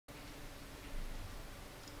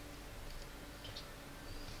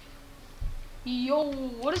Yo,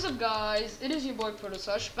 what is up guys? It is your boy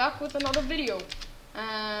Protosush back with another video.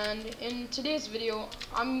 And in today's video,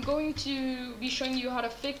 I'm going to be showing you how to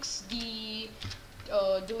fix the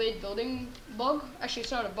delayed building bug. Actually,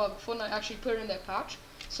 it's not a bug. Fortnite actually put it in their patch.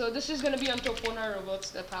 So this is going to be until Fortnite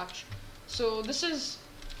reverts their patch. So this is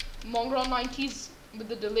Mongrel 90s with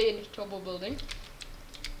the delayed turbo building.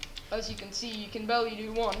 As you can see, you can barely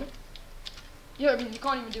do one. Yeah, I mean, you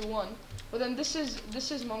can't even do one. But then this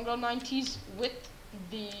is Mongrel 90s with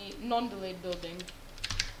the non-delayed building.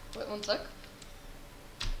 Wait one sec.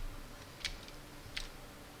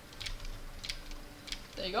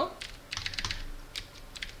 There you go.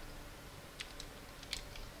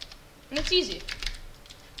 And it's easy.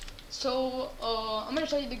 So I'm gonna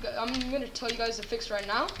tell you guys the fix right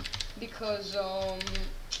now because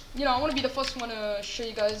you know, I want to be the first one to show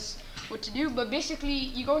you guys what to do. But basically,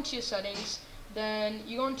 you go into your settings. Then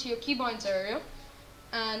you go into your keybinds area,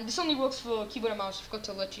 and this only works for keyboard and mouse. I forgot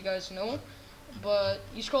to let you guys know, but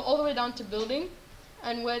you scroll all the way down to building,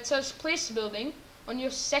 and where it says place building, on your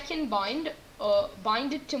second bind,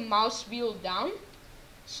 bind it to mouse wheel down.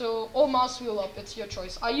 So, or mouse wheel up, it's your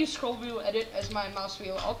choice. I use scroll wheel edit as my mouse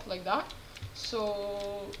wheel up, like that.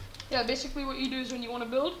 So yeah, basically what you do is when you want to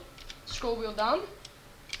build, scroll wheel down,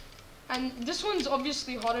 and this one's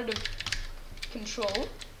obviously harder to control.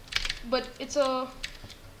 But it's a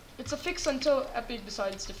fix until Epic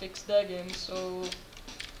decides to fix their game. So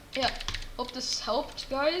yeah, hope this helped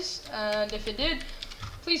guys, and if it did,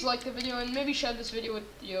 please like the video and maybe share this video with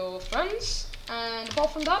your friends. And apart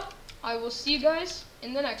from that, I will see you guys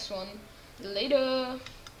in the next one. Later.